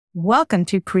Welcome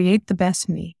to Create the Best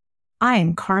Me. I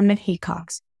am Carmen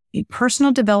Hecox, a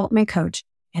personal development coach,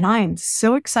 and I am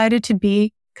so excited to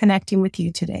be connecting with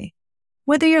you today.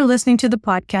 Whether you're listening to the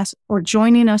podcast or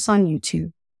joining us on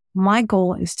YouTube, my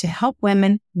goal is to help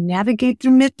women navigate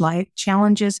through midlife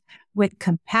challenges with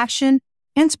compassion,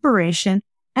 inspiration,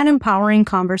 and empowering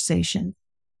conversation.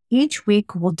 Each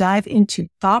week, we'll dive into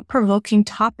thought-provoking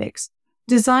topics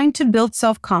designed to build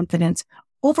self-confidence,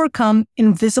 overcome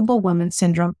invisible woman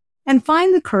syndrome, and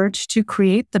find the courage to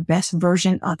create the best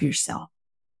version of yourself.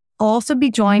 I'll also be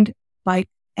joined by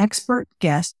expert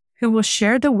guests who will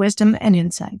share the wisdom and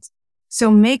insights.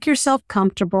 So make yourself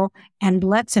comfortable and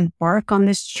let's embark on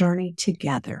this journey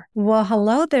together. Well,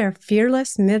 hello there,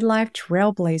 fearless midlife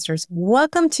trailblazers.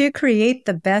 Welcome to Create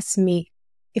the Best Me.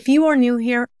 If you are new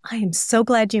here, I am so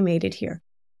glad you made it here.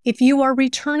 If you are a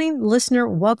returning listener,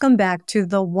 welcome back to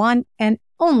the one and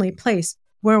only place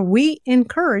where we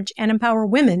encourage and empower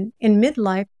women in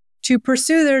midlife to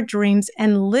pursue their dreams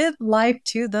and live life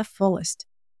to the fullest.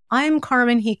 I am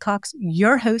Carmen Hecox,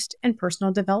 your host and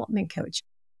personal development coach.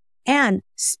 And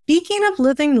speaking of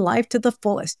living life to the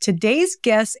fullest, today's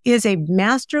guest is a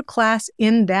masterclass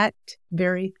in that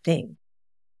very thing.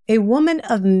 A woman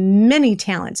of many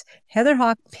talents, Heather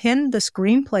Hach penned the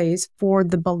screenplays for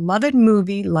the beloved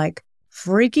movie like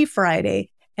Freaky Friday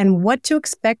and What to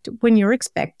Expect When You're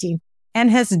Expecting, and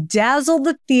has dazzled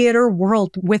the theater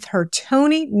world with her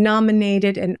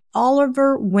Tony-nominated and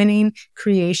Oliver-winning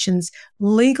creations,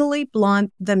 Legally Blonde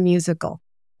the Musical.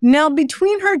 Now,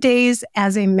 between her days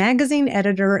as a magazine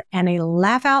editor and a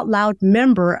laugh-out-loud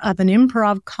member of an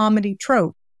improv comedy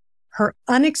troupe, her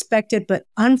unexpected but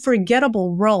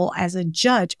unforgettable role as a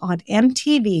judge on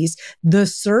MTV's The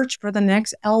Search for the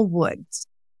Next Elle Woods,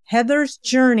 Heather's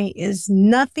journey is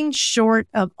nothing short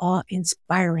of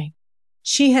awe-inspiring.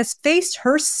 She has faced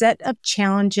her set of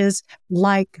challenges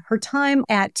like her time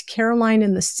at Caroline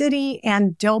in the City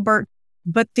and Dilbert,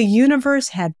 but the universe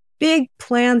had big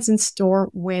plans in store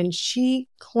when she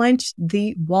clinched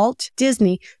the Walt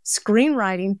Disney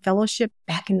Screenwriting Fellowship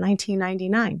back in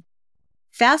 1999.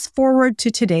 Fast forward to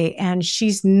today, and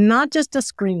she's not just a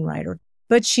screenwriter,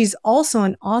 but she's also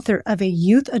an author of a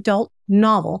youth adult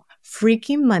novel,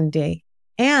 Freaky Monday,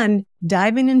 and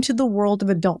diving into the world of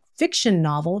adult fiction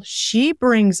novel, she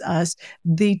brings us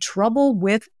The Trouble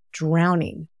with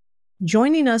Drowning.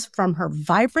 Joining us from her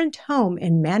vibrant home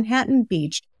in Manhattan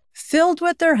Beach, filled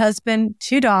with her husband,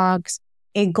 2 dogs,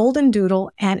 a golden doodle,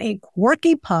 and a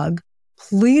quirky pug,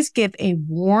 please give a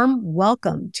warm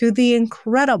welcome to the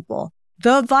incredible,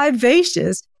 the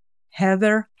vivacious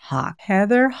Heather Hach.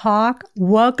 Heather Hach,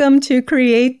 welcome to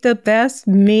Create the Best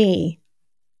Me.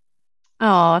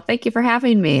 Oh, thank you for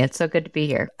having me. It's so good to be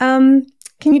here.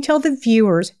 Can you tell the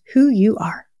viewers who you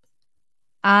are?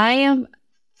 I am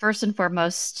first and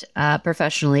foremost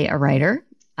professionally a writer.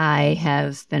 I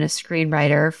have been a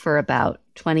screenwriter for about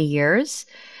 20 years.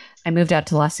 I moved out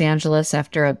to Los Angeles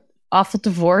after an awful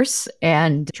divorce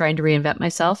and trying to reinvent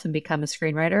myself and become a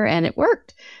screenwriter, and it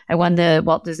worked. I won the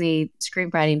Walt Disney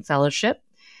Screenwriting Fellowship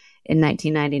in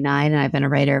 1999, and I've been a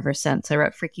writer ever since. I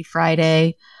wrote Freaky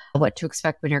Friday, What to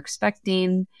Expect When You're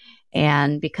Expecting,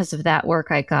 and because of that work,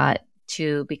 I got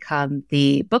to become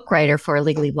the book writer for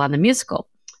Legally Blonde the Musical.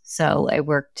 So I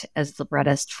worked as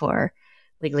librettist for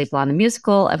Legally Blonde the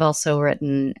Musical. I've also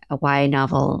written a YA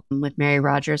novel with Mary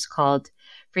Rogers called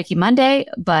Freaky Monday,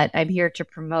 but I'm here to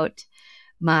promote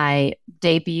my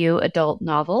debut adult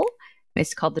novel.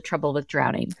 It's called The Trouble with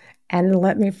Drowning. And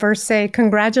let me first say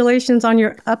congratulations on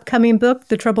your upcoming book,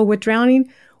 The Trouble with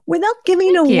Drowning. Without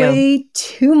giving away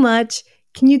too much,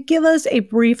 can you give us a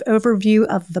brief overview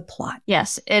of the plot?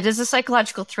 Yes, it is a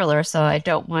psychological thriller, so I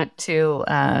don't want to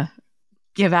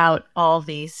give out all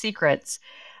the secrets.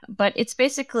 But it's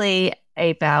basically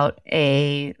about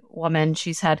a woman.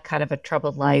 She's had kind of a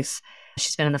troubled life.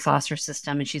 She's been in the foster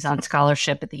system and she's on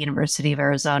scholarship at the University of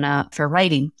Arizona for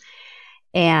writing.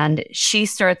 And she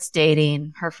starts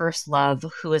dating her first love,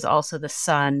 who is also the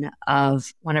son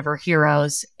of one of her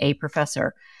heroes, a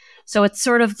professor. So it's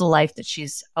sort of the life that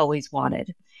she's always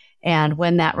wanted. And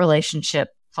when that relationship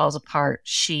falls apart,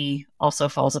 she also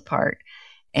falls apart.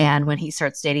 And when he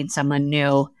starts dating someone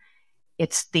new,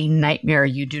 it's the nightmare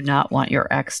you do not want your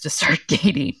ex to start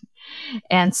dating.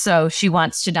 And so she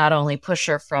wants to not only push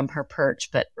her from her perch,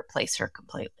 but replace her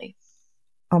completely.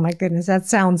 Oh my goodness, that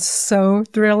sounds so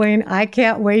thrilling. I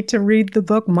can't wait to read the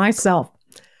book myself.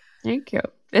 Thank you.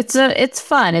 It's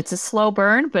fun. It's a slow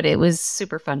burn, but it was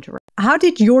super fun to read. How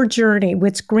did your journey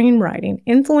with screenwriting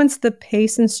influence the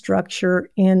pace and structure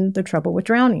in The Trouble with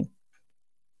Drowning?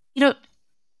 You know,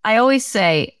 I always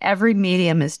say every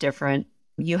medium is different.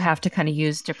 You have to kind of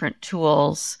use different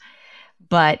tools.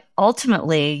 But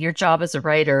ultimately, your job as a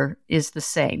writer is the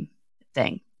same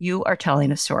thing. You are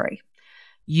telling a story.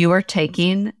 You are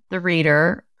taking the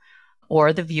reader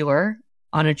or the viewer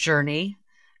on a journey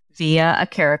via a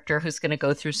character who's going to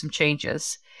go through some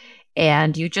changes.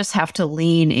 And you just have to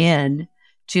lean in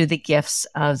to the gifts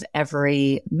of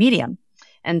every medium.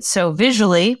 And so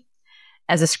visually,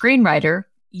 as a screenwriter,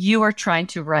 you are trying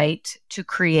to write to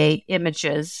create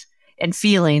images and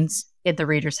feelings in the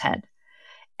reader's head.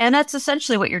 And that's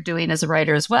essentially what you're doing as a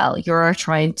writer as well. You're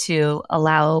trying to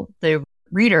allow the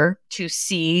reader to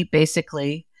see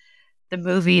basically the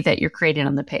movie that you're creating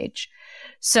on the page.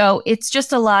 So it's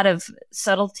just a lot of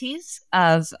subtleties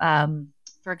of,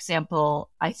 for example,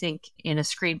 I think in a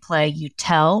screenplay, you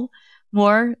tell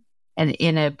more, and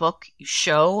in a book, you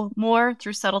show more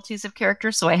through subtleties of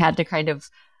character. So I had to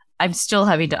I'm still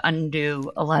having to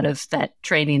undo a lot of that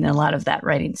training and a lot of that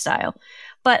writing style.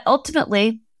 But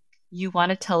ultimately, you want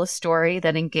to tell a story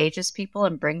that engages people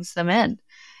and brings them in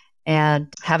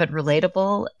and have it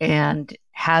relatable and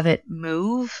have it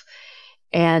move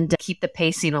and keep the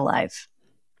pacing alive.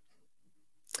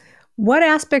 What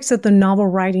aspects of the novel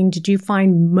writing did you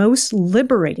find most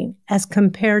liberating as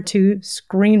compared to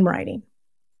screenwriting?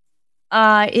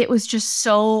 It was just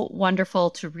so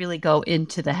wonderful to really go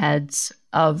into the heads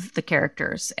of the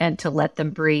characters and to let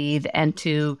them breathe and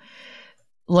to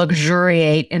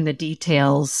luxuriate in the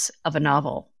details of a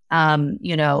novel.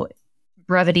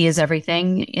 Brevity is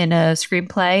everything in a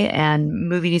screenplay, and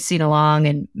moving the scene along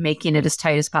and making it as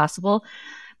tight as possible.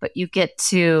 But you get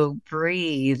to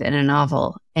breathe in a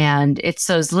novel, and it's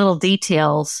those little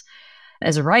details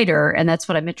as a writer, and that's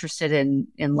what I'm interested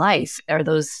in life, are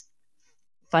those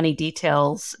funny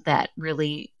details that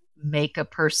really make a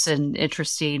person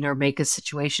interesting or make a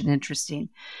situation interesting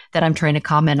that I'm trying to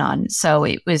comment on. So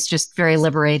it was just very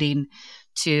liberating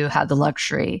to have the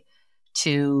luxury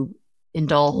to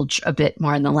indulge a bit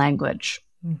more in the language.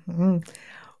 Mm-hmm.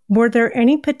 Were there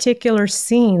any particular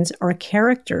scenes or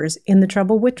characters in The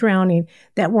Trouble with Drowning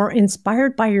that were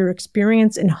inspired by your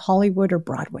experience in Hollywood or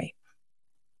Broadway?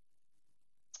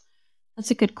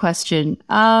 That's a good question.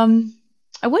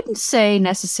 I wouldn't say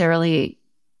necessarily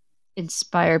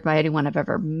inspired by anyone I've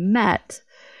ever met.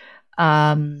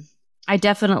 I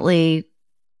definitely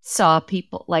saw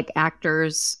people, like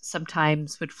actors,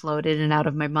 sometimes would float in and out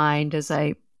of my mind as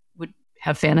I would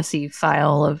have fantasy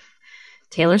file of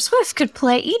Taylor Swift could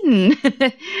play Eden.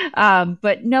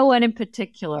 But no one in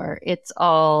particular. It's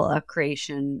all a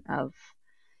creation of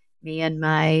me and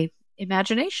my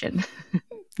imagination.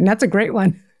 And that's a great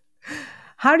one.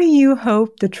 How do you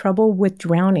hope The Trouble with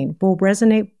Drowning will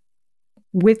resonate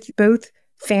with both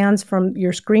fans from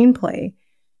your screenplay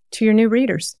to your new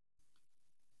readers?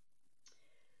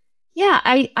 Yeah,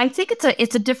 I think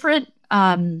it's a different,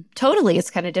 totally,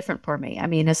 it's kind of different for me. I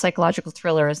mean, a psychological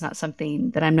thriller is not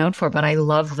something that I'm known for, but I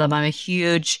love them. I'm a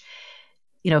huge,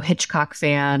 Hitchcock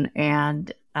fan,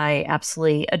 and I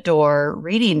absolutely adore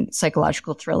reading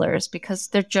psychological thrillers because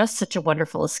they're just such a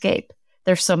wonderful escape.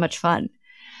 They're so much fun.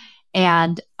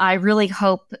 And I really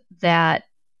hope that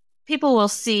people will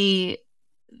see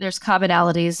there's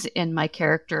commonalities in my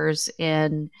characters,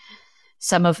 in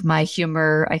some of my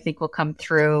humor, I think, will come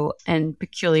through, and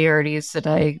peculiarities that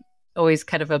I always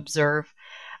kind of observe.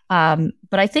 But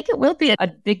I think it will be a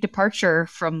big departure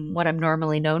from what I'm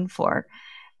normally known for.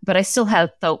 But I still have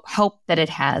the hope that it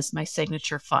has my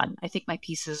signature fun. I think my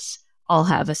pieces all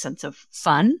have a sense of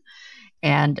fun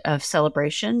and of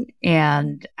celebration.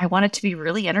 And I want it to be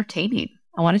really entertaining.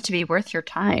 I want it to be worth your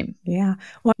time. Yeah.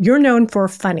 Well, you're known for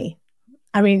funny.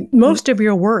 I mean, most of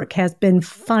your work has been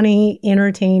funny,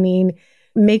 entertaining,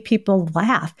 make people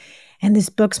laugh. And this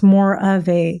book's more of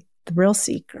a thrill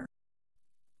seeker.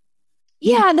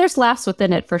 Yeah, and there's laughs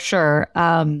within it for sure.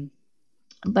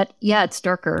 But yeah, it's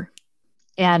darker.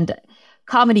 And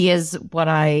comedy is what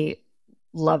I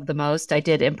love the most. I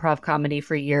did improv comedy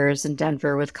for years in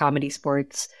Denver with Comedy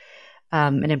Sports,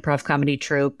 an improv comedy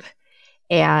troupe.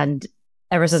 And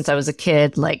ever since I was a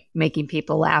kid, like, making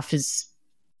people laugh is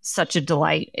such a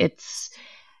delight. It's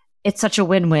such a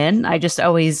win-win. I just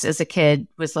always, as a kid,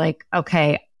 was like,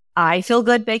 okay, I feel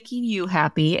good making you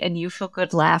happy and you feel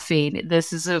good laughing.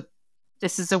 This is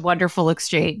a wonderful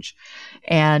exchange.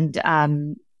 And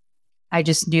I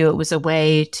just knew it was a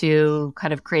way to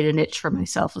kind of create a niche for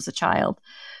myself as a child.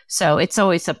 So it's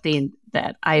always something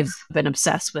that I've been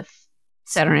obsessed with.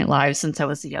 Saturday Night Live since I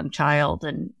was a young child,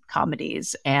 and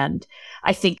comedies. And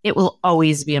I think it will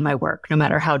always be in my work, no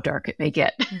matter how dark it may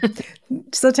get.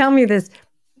 So tell me this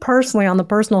personally, on the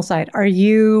personal side, are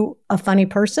you a funny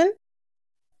person?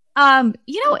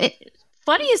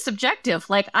 funny is subjective.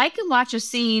 Like I can watch a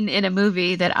scene in a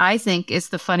movie that I think is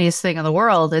the funniest thing in the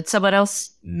world, and someone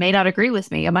else may not agree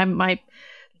with me. And my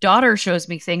daughter shows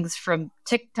me things from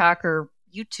TikTok or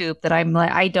YouTube that I'm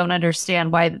like, I don't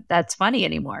understand why that's funny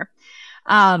anymore.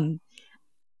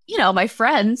 My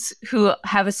friends who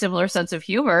have a similar sense of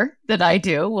humor that I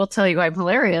do will tell you I'm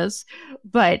hilarious,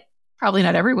 but probably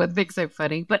not everyone thinks I'm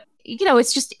funny. But,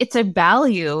 it's a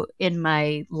value in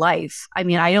my life. I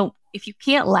mean, if you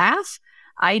can't laugh,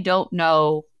 I don't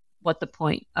know what the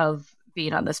point of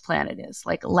being on this planet is.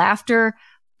 Like laughter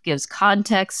gives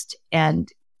context and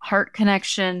heart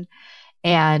connection.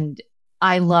 And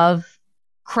I love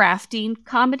crafting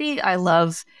comedy. I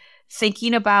love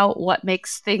thinking about what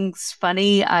makes things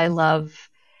funny.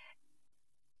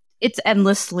 It's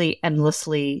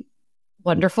endlessly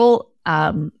wonderful.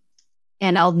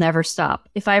 And I'll never stop.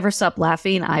 If I ever stop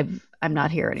laughing, I'm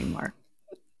not here anymore.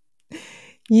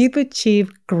 You've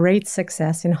achieved great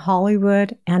success in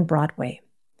Hollywood and Broadway.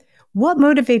 What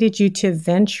motivated you to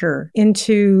venture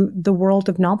into the world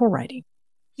of novel writing?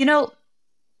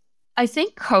 I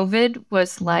think COVID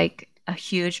was like a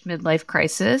huge midlife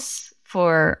crisis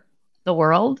for the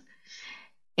world.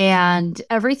 And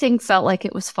everything felt like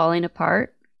it was falling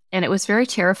apart. And it was very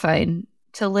terrifying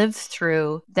to live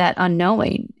through that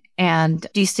unknowing and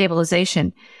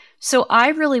destabilization. So I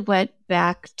really went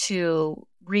back to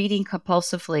reading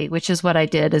compulsively, which is what I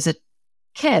did as a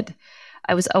kid.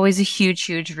 I was always a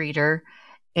huge reader.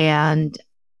 And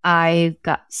I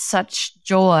got such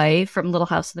joy from Little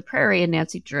House on the Prairie and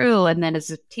Nancy Drew. And then as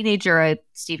a teenager, I had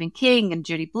Stephen King and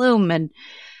Judy Blume. And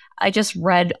I just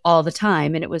read all the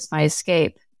time. And it was my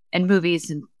escape, and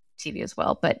movies and TV as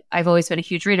well. But I've always been a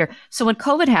huge reader. So when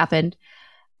COVID happened,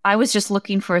 I was just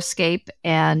looking for escape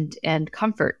and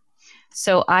comfort.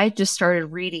 So I just started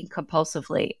reading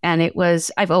compulsively. And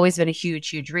I've always been a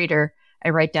huge reader. I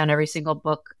write down every single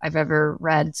book I've ever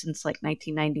read since like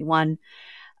 1991.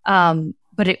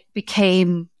 But it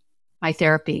became my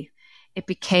therapy. It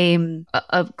became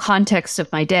a context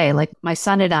of my day. Like my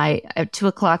son and I at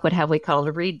 2:00 would have what we called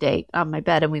a read date on my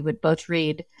bed, and we would both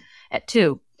read at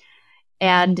 2.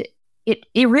 And it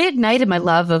reignited my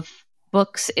love of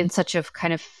books in such a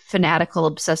kind of fanatical,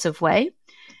 obsessive way.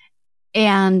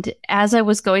 And as I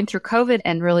was going through COVID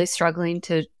and really struggling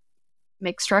to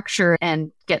make structure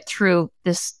and get through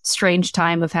this strange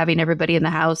time of having everybody in the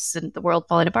house and the world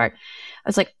falling apart, I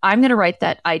was like, I'm going to write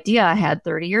that idea I had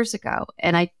 30 years ago.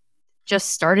 And I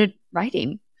just started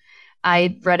writing.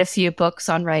 I read a few books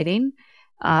on writing,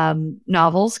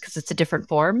 novels, because it's a different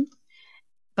form.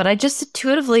 But I just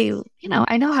intuitively,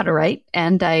 I know how to write,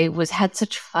 and I had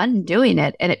such fun doing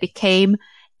it. And it became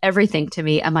everything to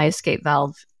me and my escape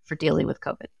valve for dealing with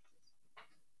COVID.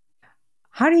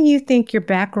 How do you think your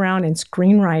background in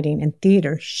screenwriting and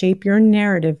theater shape your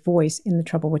narrative voice in The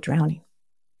Trouble with Drowning?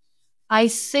 I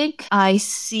think I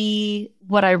see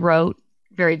what I wrote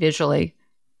very visually.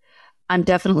 I'm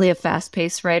definitely a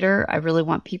fast-paced writer. I really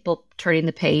want people turning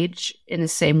the page in the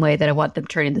same way that I want them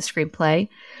turning the screenplay.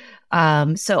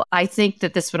 So I think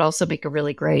that this would also make a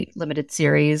really great limited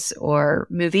series or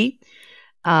movie.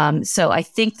 So I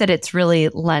think that it's really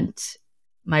lent.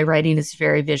 My writing is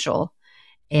very visual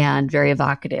and very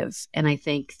evocative. And I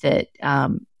think that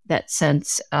that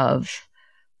sense of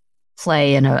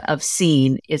play and of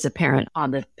scene is apparent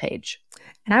on the page.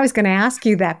 And I was going to ask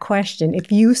you that question.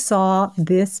 If you saw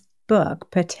this book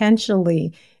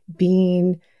potentially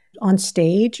being on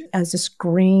stage as a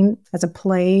screen, as a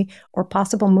play, or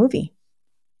possible movie?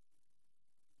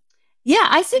 Yeah,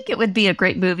 I think it would be a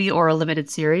great movie or a limited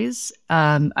series.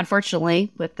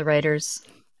 Unfortunately, with the writers,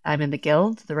 I'm in the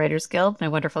guild, the Writers Guild, my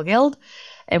wonderful guild,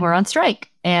 and we're on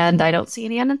strike, and I don't see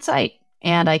any end in sight.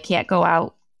 And I can't go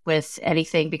out with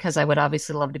anything because I would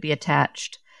obviously love to be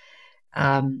attached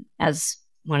as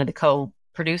one of the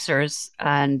co-producers,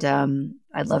 and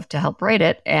I'd love to help write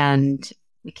it, and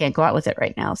we can't go out with it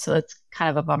right now. So it's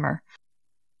kind of a bummer.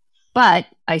 But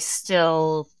I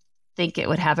still think it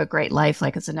would have a great life,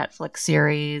 like as a Netflix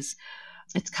series.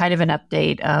 It's kind of an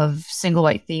update of Single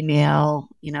White Female,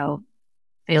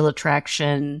 Fatal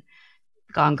Attraction,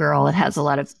 Gone Girl. It has a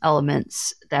lot of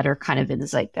elements that are kind of in the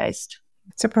zeitgeist.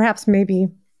 So perhaps maybe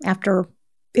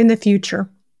in the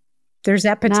future, there's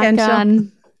that potential.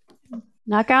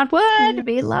 Knock on wood. It'd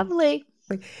be lovely.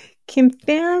 Can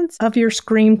fans of your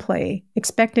screenplay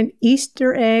expect an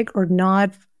Easter egg or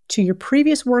nod to your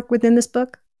previous work within this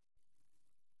book?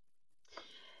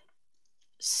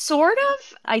 Sort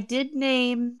of.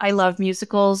 I love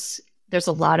musicals. There's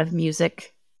a lot of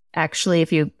music. Actually,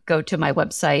 if you go to my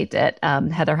website at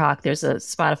Heather Hach, there's a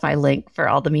Spotify link for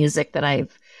all the music that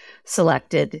I've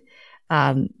selected.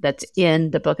 that's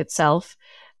in the book itself.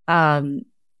 I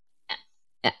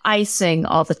sing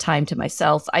all the time to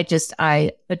myself.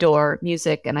 I adore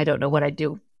music, and I don't know what I'd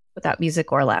do without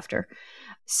music or laughter.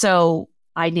 So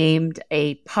I named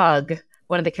a pug.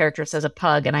 One of the characters has a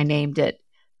pug, and I named it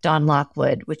Don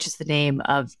Lockwood, which is the name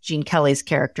of Gene Kelly's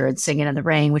character in Singing in the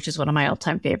Rain, which is one of my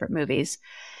all-time favorite movies.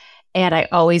 And I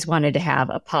always wanted to have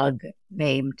a pug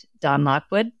named Don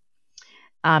Lockwood.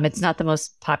 It's not the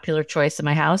most popular choice in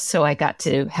my house, so I got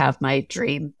to have my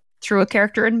dream through a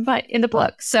character in the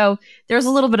book. So there's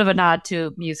a little bit of a nod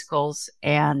to musicals,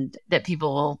 and that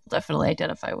people will definitely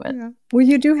identify with. Yeah. Well,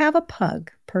 you do have a pug,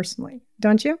 personally,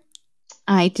 don't you?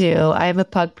 I do. I'm a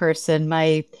pug person.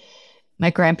 My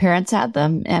grandparents had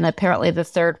them, and apparently the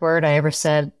third word I ever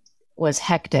said was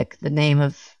hectic, the name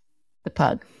of the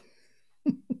pug.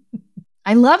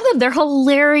 I love them. They're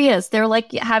hilarious. They're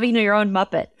like having your own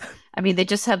Muppet. I mean, they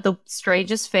just have the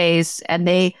strangest face, and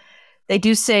they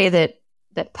do say that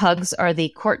pugs are the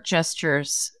court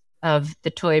gestures of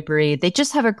the toy breed. They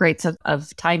just have a great sense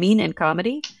of timing and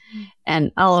comedy,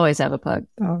 and I'll always have a pug.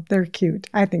 Oh, they're cute.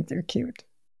 I think they're cute.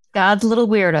 God's little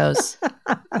weirdos.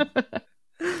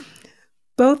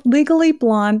 Both Legally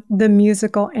Blonde, the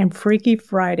musical, and Freaky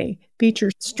Friday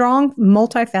feature strong,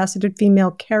 multifaceted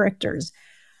female characters.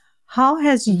 How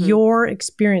has your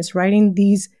experience writing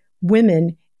these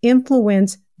women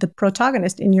influenced the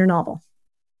protagonist in your novel?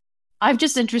 I'm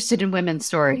just interested in women's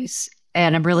stories,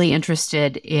 and I'm really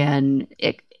interested in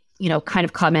it, kind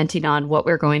of commenting on what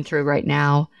we're going through right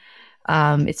now.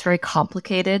 It's very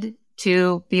complicated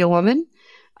to be a woman.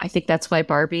 I think that's why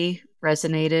Barbie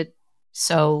resonated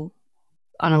so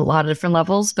on a lot of different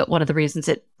levels. But one of the reasons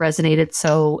it resonated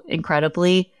so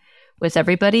incredibly with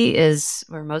everybody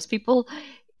or most people,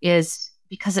 is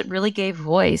because it really gave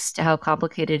voice to how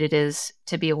complicated it is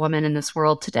to be a woman in this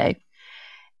world today.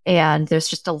 And there's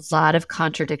just a lot of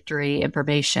contradictory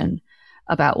information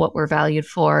about what we're valued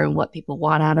for and what people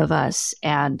want out of us,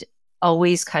 and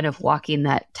always kind of walking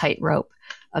that tightrope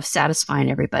of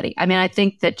satisfying everybody. I mean, I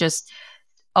think that just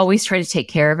always trying to take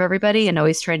care of everybody and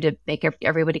always trying to make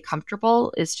everybody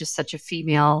comfortable is just such a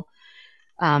female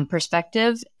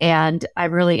perspective. And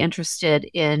I'm really interested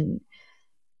in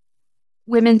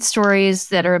women's stories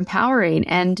that are empowering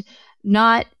and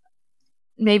not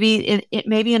maybe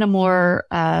in a more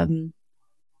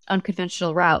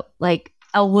unconventional route. Like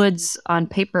Elle Woods on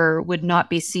paper would not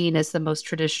be seen as the most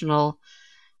traditional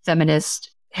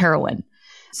feminist heroine,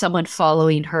 someone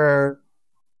following her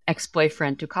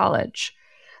ex-boyfriend to college.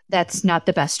 That's not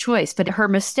the best choice, but her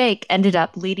mistake ended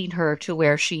up leading her to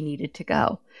where she needed to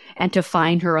go and to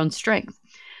find her own strength.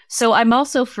 So I'm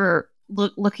also for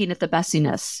looking at the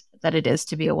messiness that it is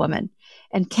to be a woman.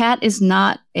 And Kat is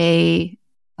not a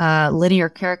linear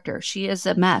character. She is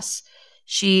a mess.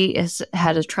 She has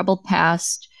had a troubled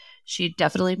past. She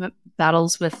definitely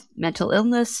battles with mental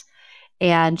illness,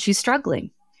 and she's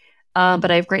struggling. But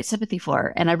I have great sympathy for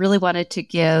her. And I really wanted to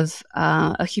give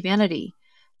a humanity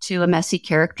to a messy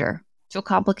character, to a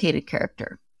complicated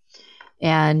character.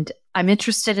 And I'm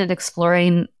interested in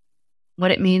exploring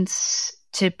what it means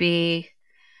to be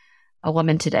a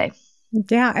woman today.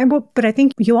 Yeah, but I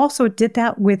think you also did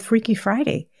that with Freaky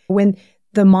Friday, when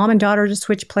the mom and daughter just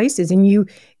switched places, and you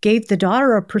gave the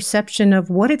daughter a perception of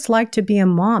what it's like to be a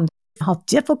mom, how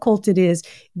difficult it is,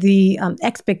 the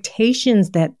expectations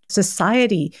that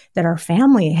society, that our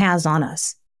family has on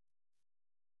us.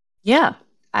 Yeah,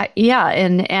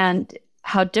 and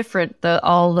how different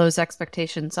all those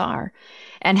expectations are,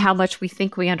 and how much we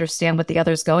think we understand what the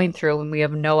other's going through when we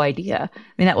have no idea. I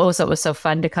mean, that was what was so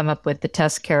fun to come up with. The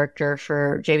Tess character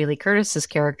for Jamie Lee Curtis's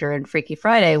character in Freaky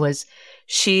Friday was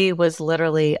she was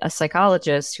literally a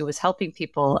psychologist who was helping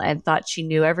people and thought she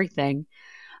knew everything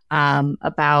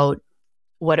about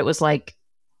what it was like,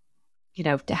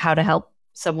 how to help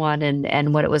someone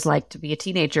and what it was like to be a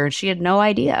teenager. And she had no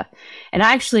idea. And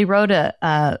I actually wrote a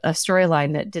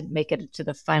storyline that didn't make it into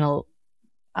the final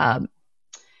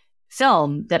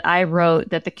film that I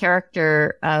wrote, that the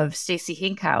character of Stacey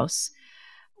Hinkhouse,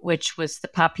 which was the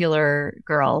popular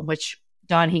girl, which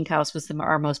Dawn Hinkhouse was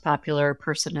our most popular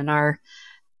person in our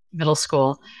middle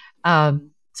school. So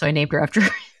I named her after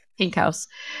Hinkhouse.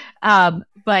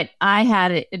 But I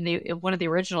had it in one of the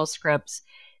original scripts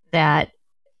that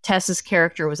Tess's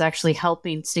character was actually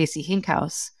helping Stacey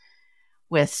Hinkhouse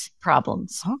with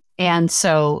problems. Huh? And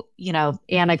so,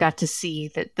 Anna got to see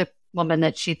that the woman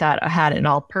that she thought had it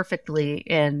all perfectly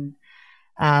in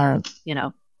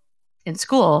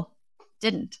school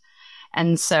didn't.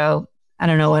 And so I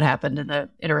don't know what happened in the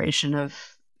iteration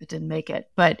of it didn't make it,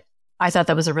 but I thought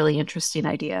that was a really interesting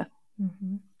idea.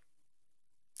 Mm-hmm.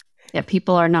 Yeah,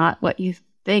 people are not what you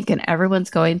think, and everyone's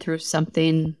going through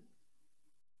something.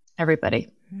 Everybody.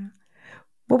 Yeah.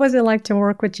 What was it like to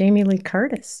work with Jamie Lee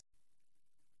Curtis?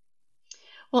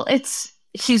 Well,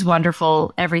 she's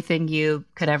wonderful. Everything you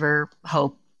could ever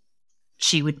hope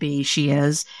she would be, she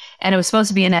is. And it was supposed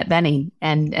to be Annette Bening,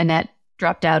 and Annette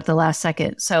dropped out at the last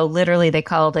second. So literally they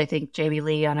called, I think, Jamie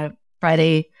Lee on a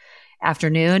Friday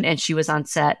afternoon, and she was on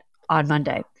set on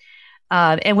Monday.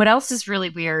 And what else is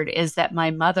really weird is that my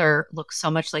mother looks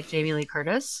so much like Jamie Lee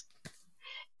Curtis.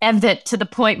 And that to the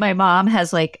point my mom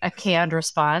has like a canned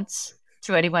response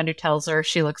to anyone who tells her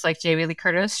she looks like Jamie Lee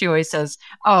Curtis. She always says,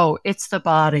 "Oh, it's the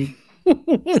body."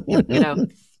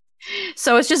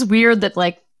 So it's just weird that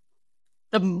like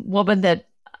the woman that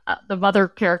the mother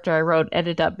character I wrote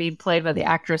ended up being played by the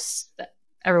actress that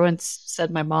everyone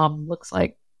said my mom looks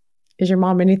like. Is your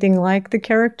mom anything like the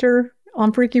character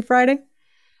on Freaky Friday?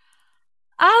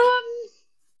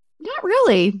 Not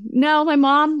really. No, my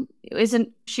mom isn't.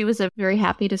 She was very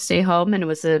happy to stay home and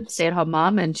was a stay-at-home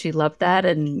mom, and she loved that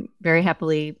and very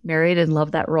happily married and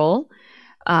loved that role.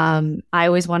 I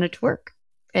always wanted to work,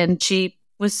 and she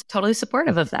was totally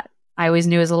supportive of that. I always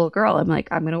knew as a little girl, I'm like,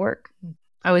 I'm going to work.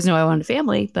 I always knew I wanted a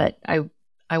family, but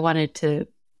I wanted to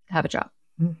have a job.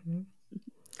 Mm-hmm.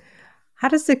 How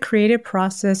does the creative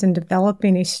process in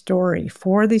developing a story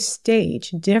for the stage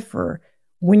differ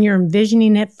when you're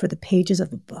envisioning it for the pages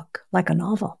of a book, like a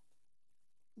novel?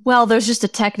 Well, there's just a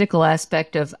technical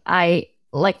aspect of,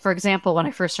 for example, when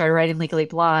I first started writing Legally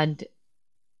Blonde,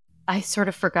 I sort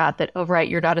of forgot that, oh, right,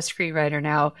 you're not a screenwriter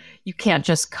now. You can't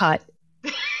just cut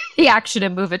the action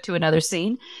and move it to another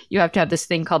scene. You have to have this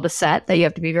thing called the set that you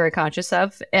have to be very conscious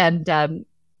of and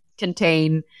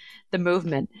contain the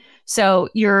movement. So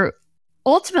you're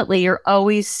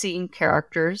always seeing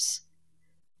characters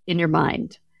in your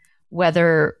mind,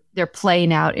 whether they're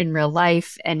playing out in real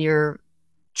life and you're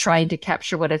trying to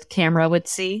capture what a camera would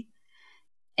see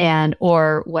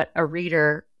or what a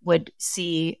reader would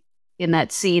see in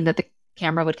that scene that the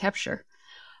camera would capture.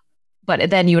 But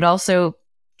then you would also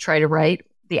try to write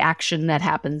the action that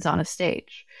happens on a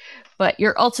stage. But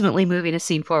you're ultimately moving a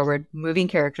scene forward, moving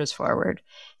characters forward.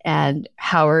 And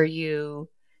how are you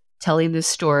telling this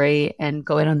story and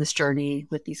going on this journey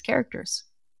with these characters?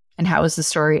 And how is the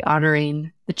story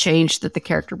honoring the change that the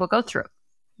character will go through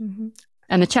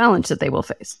and the challenge that they will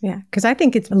face? Yeah, because I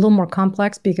think it's a little more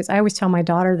complex, because I always tell my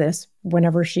daughter this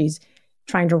whenever she's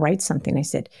trying to write something. I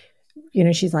said,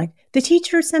 she's like, the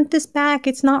teacher sent this back.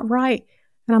 It's not right.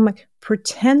 And I'm like,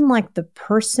 pretend like the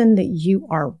person that you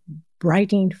are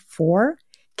writing for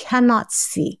cannot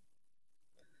see.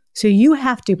 So you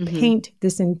have to paint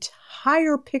this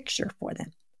entire picture for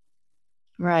them.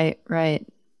 Right.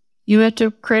 You have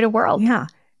to create a world. Yeah.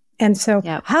 And so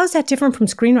how is that different from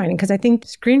screenwriting? Because I think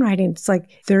screenwriting, it's like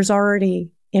there's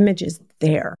already images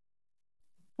there.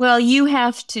 Well, you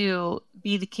have to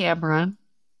be the camera.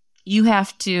 You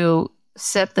have to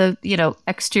set the,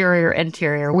 exterior,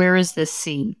 interior. Where is this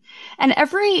scene? And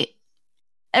every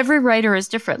writer is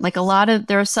different. Like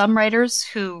there are some writers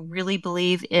who really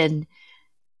believe in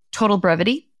total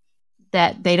brevity,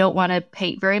 that they don't want to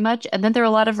paint very much. And then there are a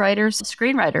lot of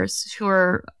screenwriters, who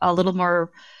are a little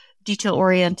more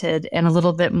detail-oriented and a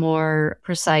little bit more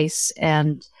precise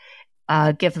and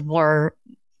give more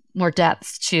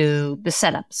depth to the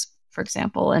setups, for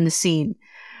example, and the scene.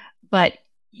 But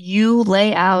you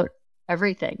lay out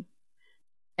everything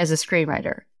as a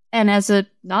screenwriter. And as a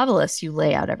novelist, you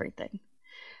lay out everything.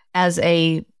 As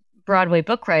a Broadway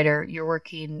book writer, you're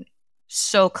working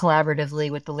so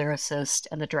collaboratively with the lyricist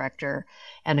and the director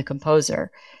and the composer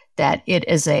that it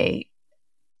is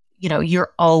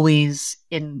you're always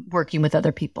in working with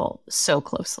other people so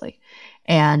closely.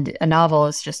 And a novel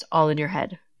is just all in your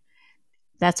head.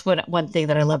 That's one thing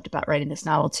that I loved about writing this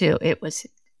novel too. It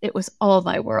was all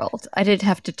my world. I didn't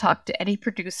have to talk to any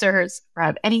producers or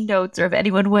have any notes or have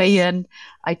anyone weigh in.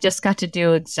 I just got to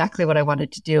do exactly what I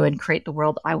wanted to do and create the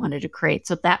world I wanted to create.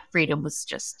 So that freedom was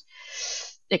just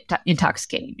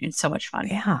intoxicating and so much fun.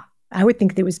 Yeah. I would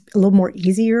think that it was a little more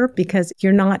easier because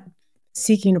you're not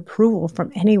seeking approval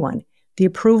from anyone. The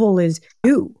approval is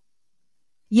you.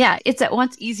 Yeah, it's at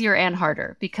once easier and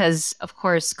harder because, of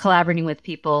course, collaborating with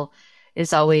people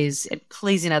is always,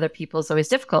 pleasing other people is always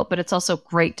difficult, but it's also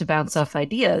great to bounce off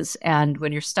ideas. And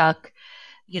when you're stuck,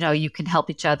 you can help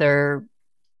each other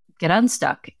get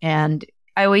unstuck. And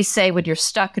I always say when you're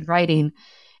stuck in writing,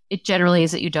 it generally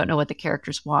is that you don't know what the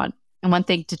characters want. And one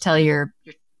thing to tell your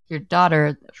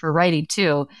daughter for writing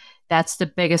too, that's the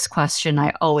biggest question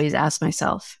I always ask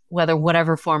myself,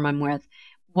 whatever form I'm with,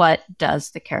 what does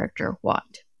the character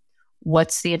want?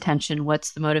 What's the intention?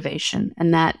 What's the motivation?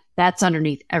 And that's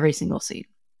underneath every single scene.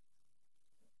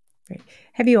 Great.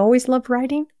 Have you always loved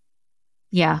writing?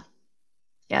 Yeah.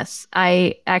 Yes.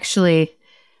 I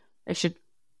should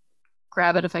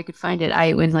grab it if I could find it.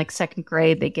 In like second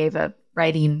grade, they gave a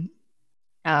writing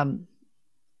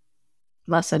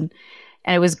lesson.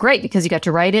 And it was great because you got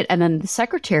to write it, and then the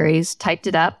secretaries typed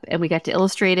it up, and we got to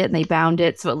illustrate it, and they bound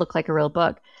it so it looked like a real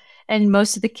book. And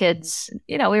most of the kids,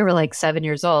 we were like 7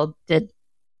 years old, did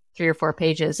 3 or 4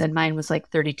 pages, and mine was like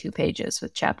 32 pages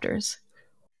with chapters.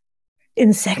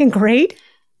 In second grade?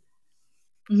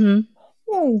 Mm-hmm.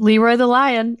 Oh. Leroy the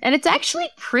Lion. And it's actually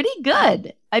pretty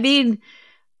good. I mean,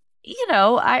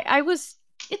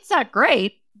 it's not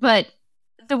great, but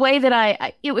the way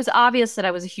that it was obvious that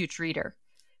I was a huge reader.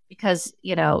 Because,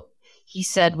 he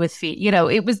said with feet,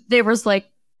 there was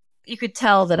like, you could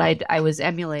tell that I was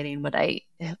emulating what I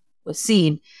was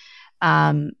seeing.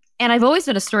 And I've always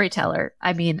been a storyteller.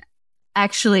 I mean,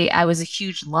 actually, I was a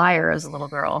huge liar as a little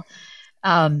girl.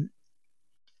 And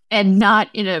not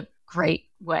in a great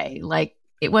way. Like,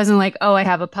 it wasn't like, oh, I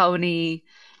have a pony.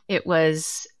 It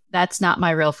was, that's not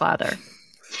my real father.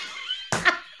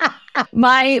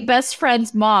 My best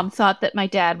friend's mom thought that my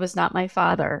dad was not my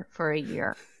father for a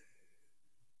year.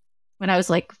 When I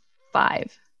was like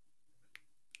 5.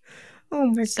 Oh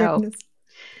my goodness.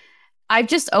 I've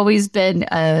just always been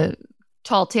a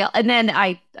tall tale. And then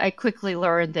I quickly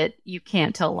learned that you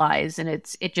can't tell lies, and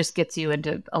it just gets you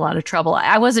into a lot of trouble.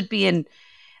 I was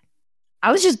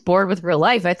just bored with real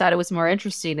life. I thought it was more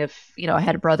interesting if, I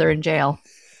had a brother in jail.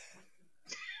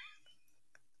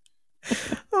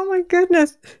 Oh my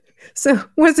goodness. So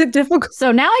was it difficult?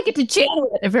 So now I get to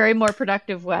channel it in a very more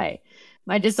productive way.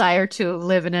 My desire to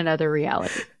live in another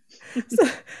reality. So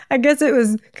I guess it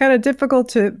was kind of difficult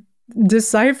to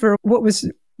decipher what was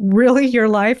really your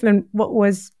life and what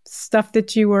was stuff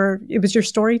that it was your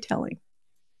storytelling.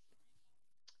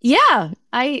 Yeah.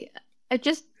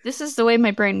 This is the way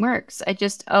my brain works. I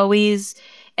just always,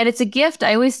 and it's a gift.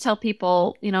 I always tell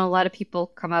people, a lot of people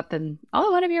come up and, oh,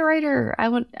 I want to be a writer. I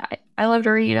love to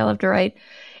read. I love to write.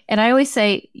 And I always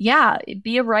say, yeah,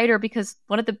 be a writer, because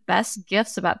one of the best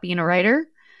gifts about being a writer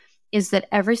is that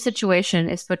every situation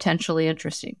is potentially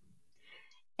interesting.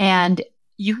 And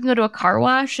you can go to a car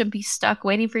wash and be stuck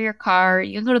waiting for your car.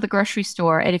 You can go to the grocery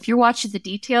store. And if you're watching the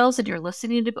details and you're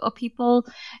listening to people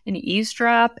and you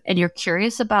eavesdrop and you're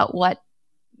curious about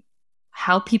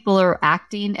how people are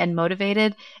acting and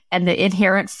motivated and the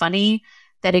inherent funny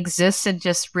that exists in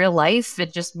just real life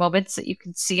and just moments that you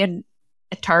can see in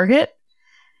a Target,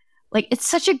 like, it's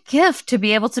such a gift to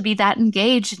be able to be that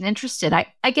engaged and interested.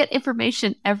 I get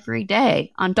information every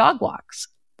day on dog walks.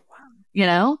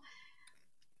 Wow.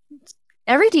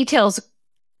 Every detail is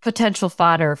potential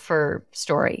fodder for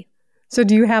story. So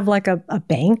do you have like a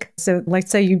bank? So let's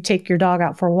say you take your dog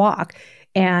out for a walk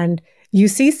and you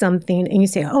see something and you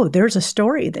say, oh, there's a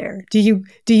story there. Do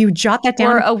you jot that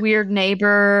down? Or a weird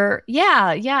neighbor.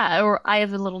 Yeah. Or I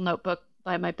have a little notebook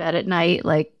by my bed at night.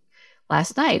 Like,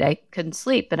 last night, I couldn't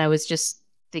sleep, and I was just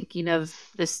thinking of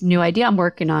this new idea I'm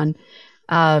working on.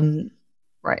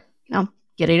 Right,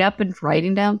 getting up and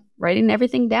writing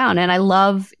everything down. And I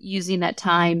love using that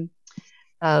time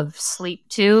of sleep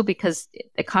too, because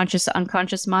the conscious,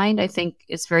 unconscious mind, I think,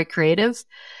 is very creative.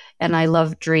 And I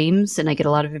love dreams, and I get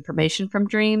a lot of information from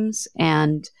dreams.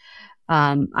 And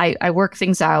I work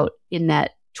things out in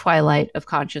that twilight of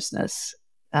consciousness.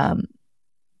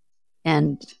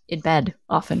 And in bed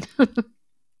often.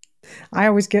 I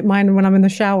always get mine when I'm in the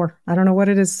shower. I don't know what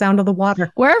it is, sound of the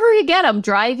water. Wherever you get them,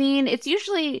 driving. It's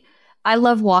usually, I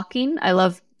love walking. I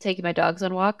love taking my dogs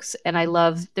on walks. And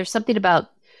there's something about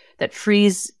that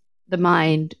frees the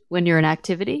mind when you're in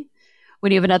activity.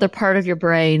 When you have another part of your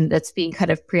brain that's being kind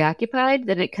of preoccupied,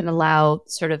 then it can allow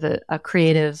sort of a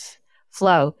creative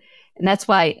flow. And that's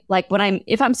why, like,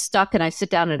 if I'm stuck and I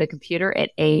sit down at a computer, it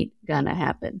ain't gonna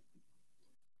happen.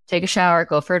 Take a shower,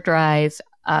 go for a drive,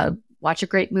 watch a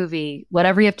great movie,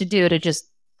 whatever you have to do to just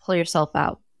pull yourself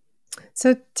out.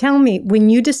 So tell me, when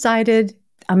you decided,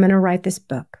 I'm going to write this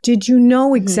book, did you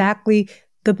know exactly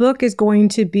the book is going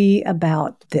to be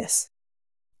about this?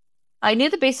 I knew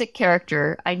the basic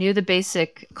character. I knew the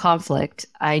basic conflict.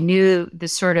 I knew the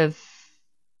sort of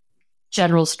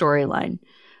general storyline,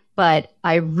 but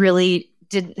I really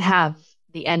didn't have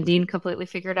the ending completely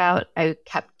figured out. I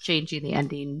kept changing the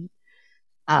ending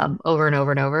over and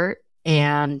over and over.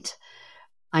 And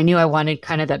I knew I wanted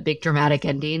kind of that big dramatic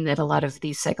ending that a lot of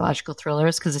these psychological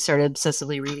thrillers, because I started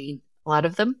obsessively reading a lot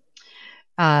of them,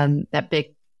 that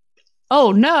big,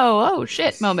 oh no, oh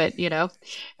shit moment,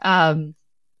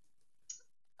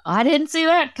 I didn't see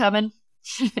that coming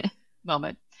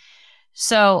moment.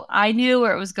 So I knew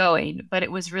where it was going, but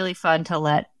it was really fun to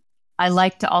let I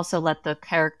like to also let the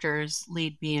characters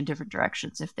lead me in different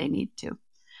directions if they need to.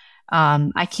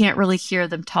 I can't really hear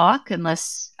them talk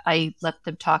unless I let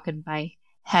them talk in my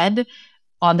head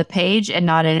on the page and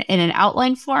not in an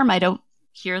outline form. I don't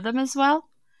hear them as well.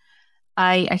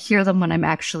 I hear them when I'm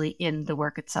actually in the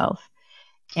work itself.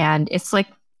 And it's like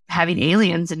having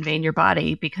aliens invade your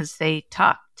body because they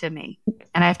talk to me.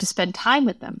 And I have to spend time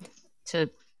with them to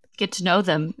get to know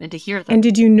them and to hear them. And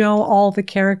did you know all the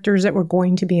characters that were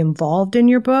going to be involved in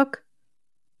your book?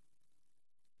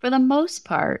 For the most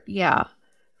part, yeah.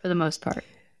 For the most part.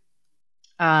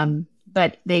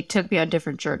 But they took me on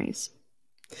different journeys.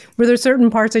 Were there certain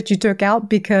parts that you took out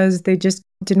because they just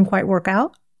didn't quite work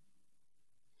out?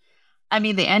 I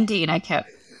mean, the ending I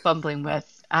kept fumbling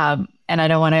with. And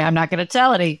I'm not going to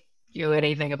tell you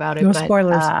anything about it. No but,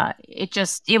 spoilers.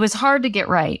 It was hard to get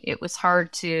right. It was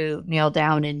hard to nail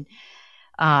down,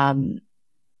 and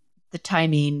the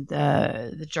timing,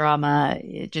 the drama,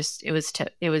 it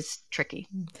was tricky.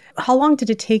 How long did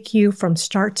it take you from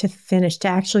start to finish to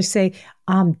actually say,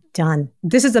 I'm done?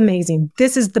 This is amazing.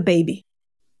 This is the baby.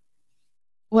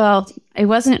 Well, it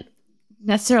wasn't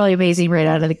necessarily amazing right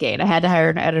out of the gate. I had to hire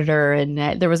an editor, and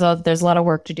there's a lot of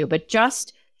work to do, but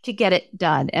just to get it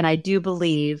done. And I do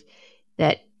believe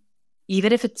that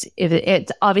even if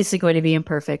it's obviously going to be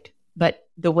imperfect, but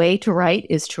the way to write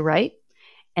is to write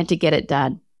and to get it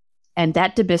done. And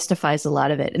that demystifies a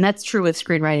lot of it. And that's true with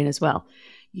screenwriting as well.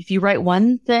 If you write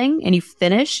one thing and you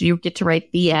finish, you get to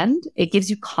write the end, it gives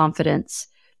you confidence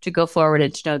to go forward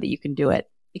and to know that you can do it.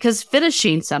 Because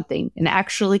finishing something and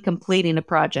actually completing a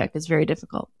project is very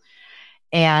difficult,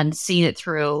 and seeing it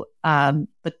through.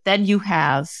 But then you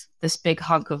have this big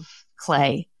hunk of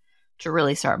clay to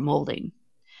really start molding.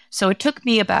 So it took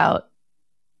me about,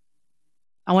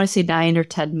 I want to say 9 or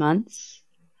 10 months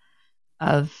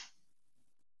of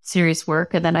serious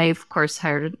work. And then I, of course,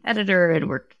 hired an editor and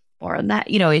worked more on that.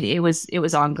 It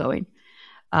was ongoing.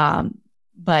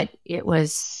 But it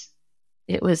was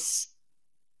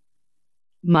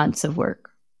months of work.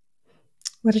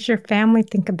 What does your family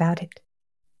think about it?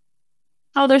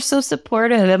 Oh, they're so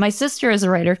supportive. And my sister is a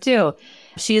writer too.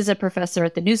 She is a professor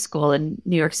at the New School in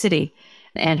New York City,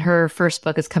 and her first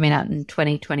book is coming out in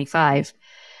 2025.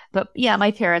 But yeah,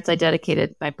 I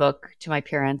dedicated my book to my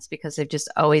parents because they've just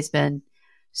always been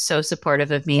so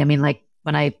supportive of me. I mean, like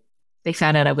when they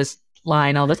found out I was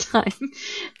lying all the time,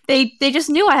 they just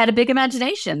knew I had a big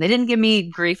imagination. They didn't give me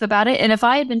grief about it. And if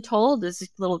I had been told as a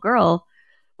little girl,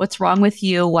 what's wrong with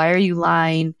you? Why are you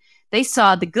lying? They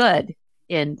saw the good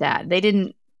in that. They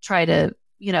didn't try to,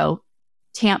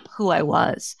 tamp who I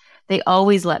was. They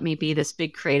always let me be this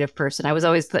big creative person. I was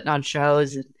always putting on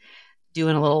shows and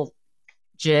doing a little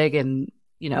jig and,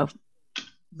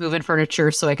 moving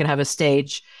furniture so I could have a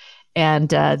stage. And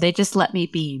they just let me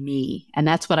be me. And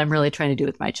that's what I'm really trying to do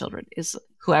with my children is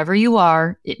whoever you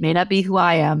are, it may not be who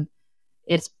I am.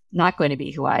 It's not going to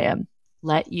be who I am.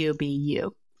 Let you be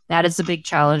you. That is a big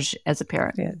challenge as a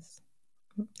parent.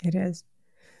 It is.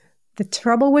 The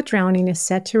Trouble with Drowning is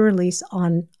set to release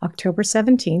on October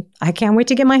 17th. I can't wait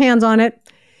to get my hands on it.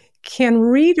 Can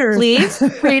readers... Please,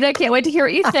 Rita, can't wait to hear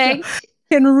what you think.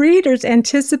 Can readers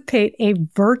anticipate a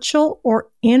virtual or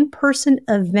in-person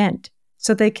event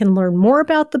so they can learn more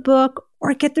about the book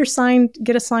or get a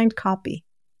signed copy?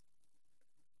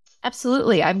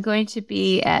 Absolutely. I'm going to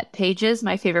be at Pages,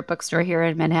 my favorite bookstore here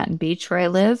in Manhattan Beach, where I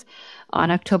live,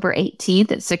 on October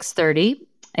 18th at 6:30,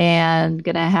 and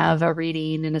going to have a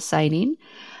reading and a signing.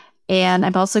 And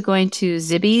I'm also going to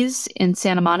Zibby's in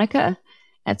Santa Monica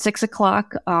at 6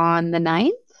 o'clock on the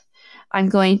 9th. I'm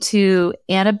going to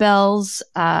Annabelle's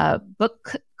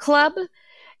book club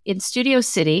in Studio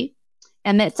City,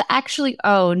 and it's actually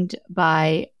owned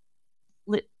by,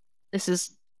 this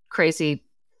is crazy,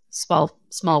 small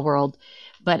world,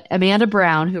 but Amanda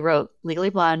Brown, who wrote Legally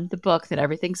Blonde, the book that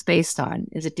everything's based on,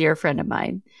 is a dear friend of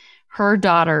mine. Her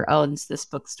daughter owns this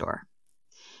bookstore,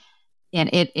 and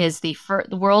it is the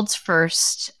world's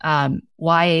first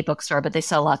YA bookstore, but they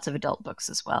sell lots of adult books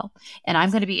as well. And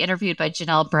I'm going to be interviewed by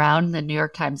Janelle Brown, the New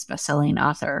York Times bestselling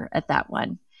author, at that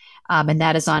one. And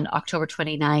that is on October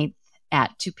 29th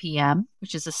at 2 p.m.,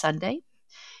 which is a Sunday,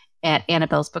 at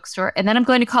Annabelle's bookstore. And then I'm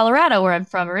going to Colorado, where I'm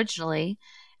from originally.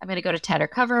 I'm going to go to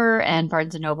Tattered Cover and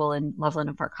Barnes & Noble in Loveland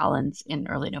and Fort Collins in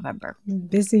early November.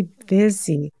 Busy.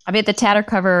 I'll be at the Tattered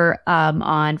Cover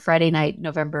on Friday night,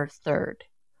 November 3rd.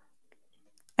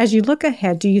 As you look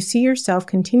ahead, do you see yourself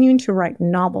continuing to write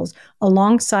novels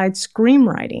alongside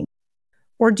screenwriting?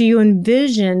 Or do you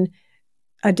envision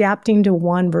adapting to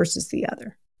one versus the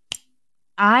other?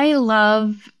 I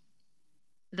love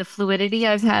the fluidity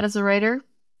I've had as a writer.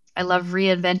 I love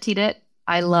reinventing it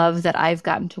I love that I've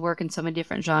gotten to work in so many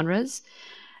different genres,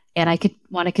 and I could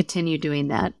want to continue doing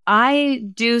that. I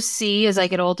do see as I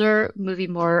get older,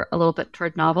 moving more a little bit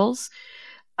toward novels.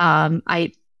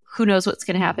 I who knows what's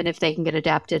going to happen if they can get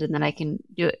adapted, and then I can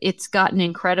do it. It's gotten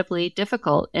incredibly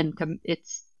difficult, and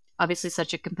it's obviously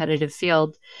such a competitive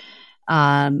field.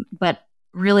 But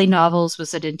really, novels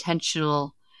was an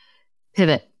intentional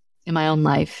pivot in my own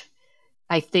life.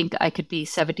 I think I could be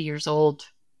 70 years old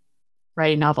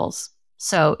writing novels.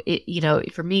 So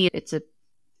for me, it's a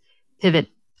pivot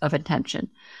of intention,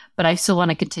 but I still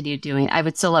want to continue doing. I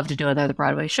would still love to do another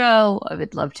Broadway show. I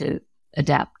would love to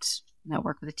adapt,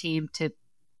 work with a team to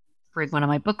bring one of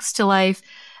my books to life.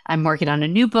 I'm working on a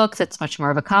new book that's much more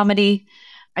of a comedy.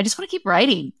 I just want to keep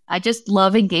writing. I just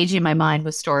love engaging my mind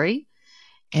with story,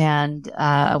 and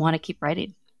I want to keep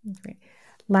writing. Okay.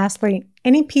 Lastly,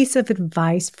 any piece of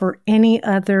advice for any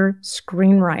other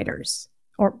screenwriters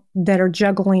or that are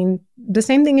juggling the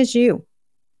same thing as you?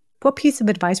 What piece of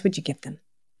advice would you give them?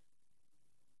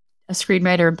 A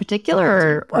screenwriter in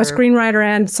particular? Or a screenwriter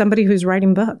and somebody who's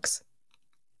writing books.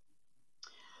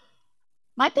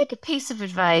 My big piece of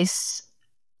advice,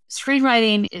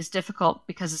 screenwriting is difficult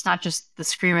because it's not just the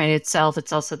screenwriting itself,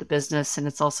 it's also the business, and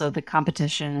it's also the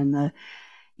competition, and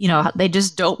they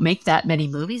just don't make that many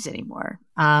movies anymore.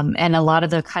 And a lot of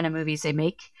the kind of movies they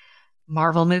make,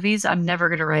 Marvel movies, I'm never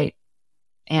going to write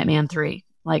Ant-Man 3.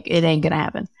 Like, it ain't going to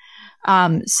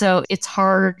happen. So it's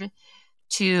hard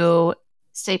to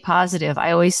stay positive.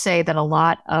 I always say that a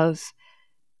lot of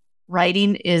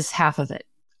writing is half of it.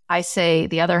 I say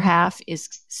the other half is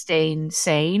staying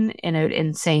sane in an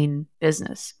insane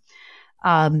business.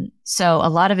 So a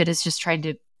lot of it is just trying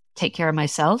to take care of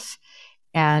myself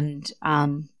and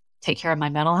take care of my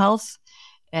mental health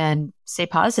and stay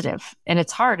positive. And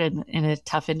it's hard in a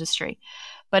tough industry.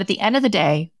 But at the end of the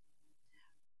day,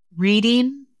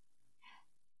 reading,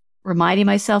 reminding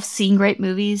myself, seeing great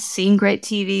movies, seeing great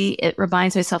TV, it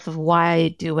reminds myself of why I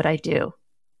do what I do.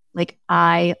 Like,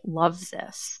 I love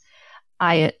this.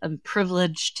 I am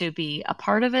privileged to be a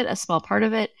part of it, a small part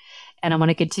of it, and I want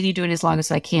to continue doing it as long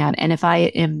as I can. And if I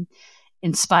am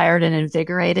inspired and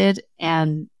invigorated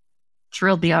and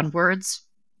thrilled beyond words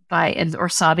or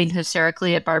sobbing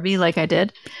hysterically at Barbie like I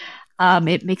did,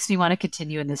 it makes me want to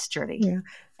continue in this journey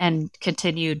and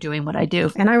continue doing what I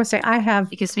do. And I would say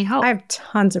it gives me hope. I have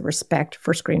tons of respect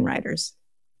for screenwriters,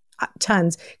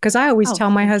 tons, because I always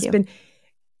tell my husband,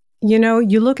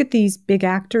 you look at these big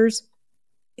actors,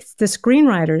 it's the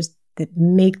screenwriters that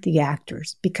make the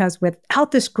actors, because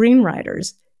without the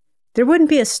screenwriters, there wouldn't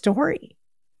be a story.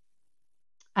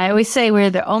 I always say we're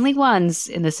the only ones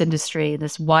in this industry,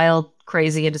 this wild,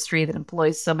 crazy industry that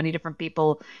employs so many different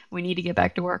people. We need to get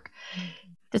back to work.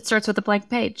 It starts with a blank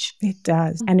page. It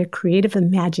does. And a creative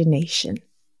imagination.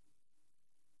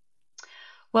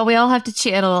 Well, we all have to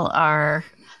channel our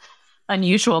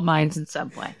unusual minds in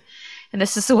some way. And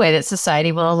this is the way that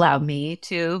society will allow me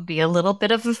to be a little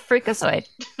bit of a freakazoid.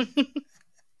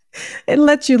 It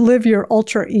lets you live your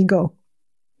ultra ego.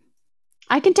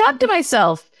 I can talk to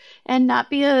myself and not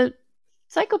be a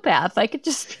psychopath. I could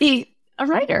just be a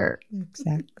writer.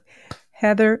 Exactly.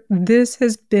 Heather, this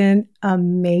has been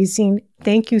amazing.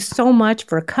 Thank you so much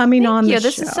for coming on the show.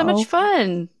 This is so much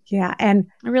fun. Yeah, and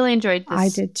I really enjoyed this. I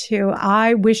did too.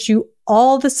 I wish you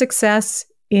all the success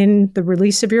in the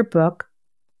release of your book,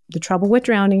 The Trouble with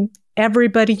Drowning.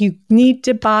 Everybody, you need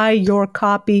to buy your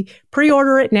copy.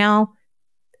 Pre-order it now.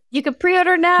 You can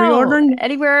pre-order now.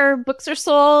 Anywhere books are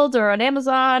sold, or on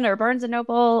Amazon or Barnes &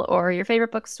 Noble or your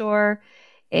favorite bookstore.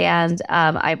 And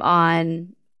I'm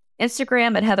on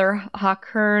Instagram at Heather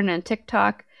Hach and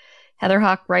TikTok, Heather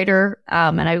Hach Writer.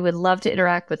 And I would love to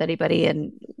interact with anybody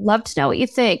and love to know what you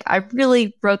think. I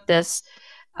really wrote this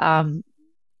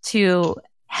to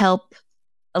help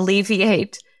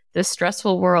alleviate the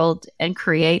stressful world and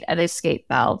create an escape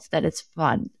valve that is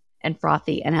fun and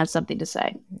frothy and has something to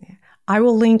say. I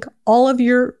will link all of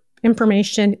your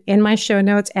information in my show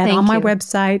notes and on my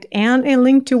website, and a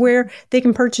link to where they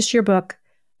can purchase your book.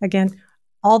 Again,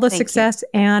 all the success,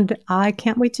 and I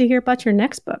can't wait to hear about your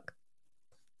next book.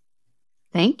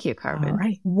 Thank you, Carmen. All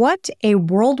right. What a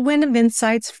whirlwind of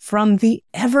insights from the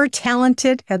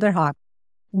ever-talented Heather Hach.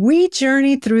 We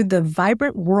journeyed through the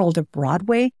vibrant world of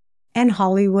Broadway and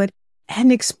Hollywood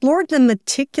and explored the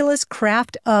meticulous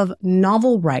craft of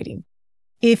novel writing.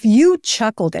 If you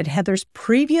chuckled at Heather's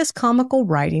previous comical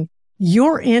writing,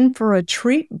 you're in for a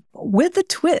treat with a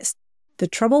twist. The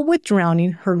Trouble with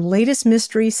Drowning, her latest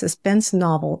mystery suspense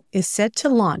novel, is set to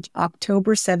launch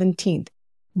October 17th,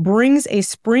 brings a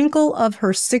sprinkle of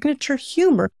her signature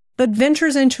humor, but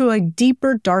ventures into a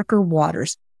deeper, darker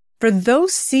waters. For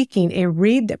those seeking a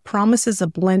read that promises a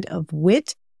blend of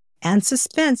wit and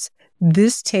suspense,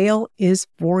 this tale is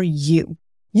for you.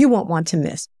 You won't want to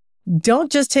miss.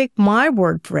 Don't just take my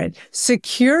word for it.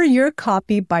 Secure your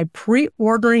copy by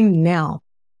pre-ordering now.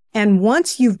 And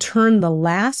once you've turned the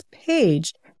last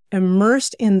page,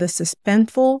 immersed in the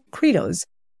suspenseful credos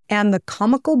and the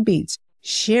comical beats,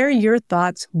 share your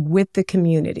thoughts with the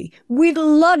community. We'd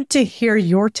love to hear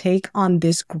your take on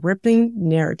this gripping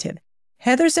narrative.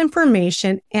 Heather's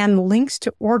information and links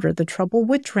to order The Trouble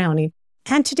with Drowning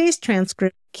and today's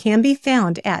transcript can be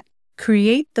found at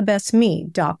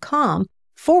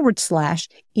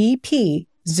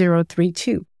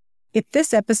createthebestme.com/EP032. If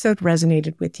this episode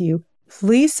resonated with you,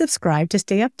 please subscribe to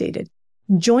stay updated.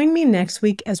 Join me next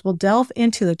week as we'll delve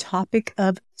into the topic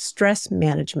of stress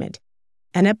management,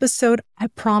 an episode I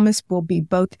promise will be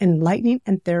both enlightening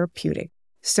and therapeutic,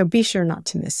 so be sure not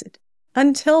to miss it.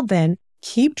 Until then,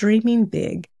 keep dreaming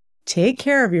big, take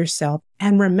care of yourself,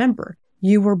 and remember,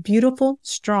 you are beautiful,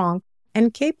 strong,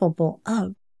 and capable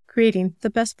of creating the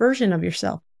best version of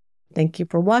yourself. Thank you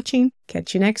for watching.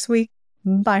 Catch you next week.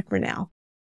 Bye for now.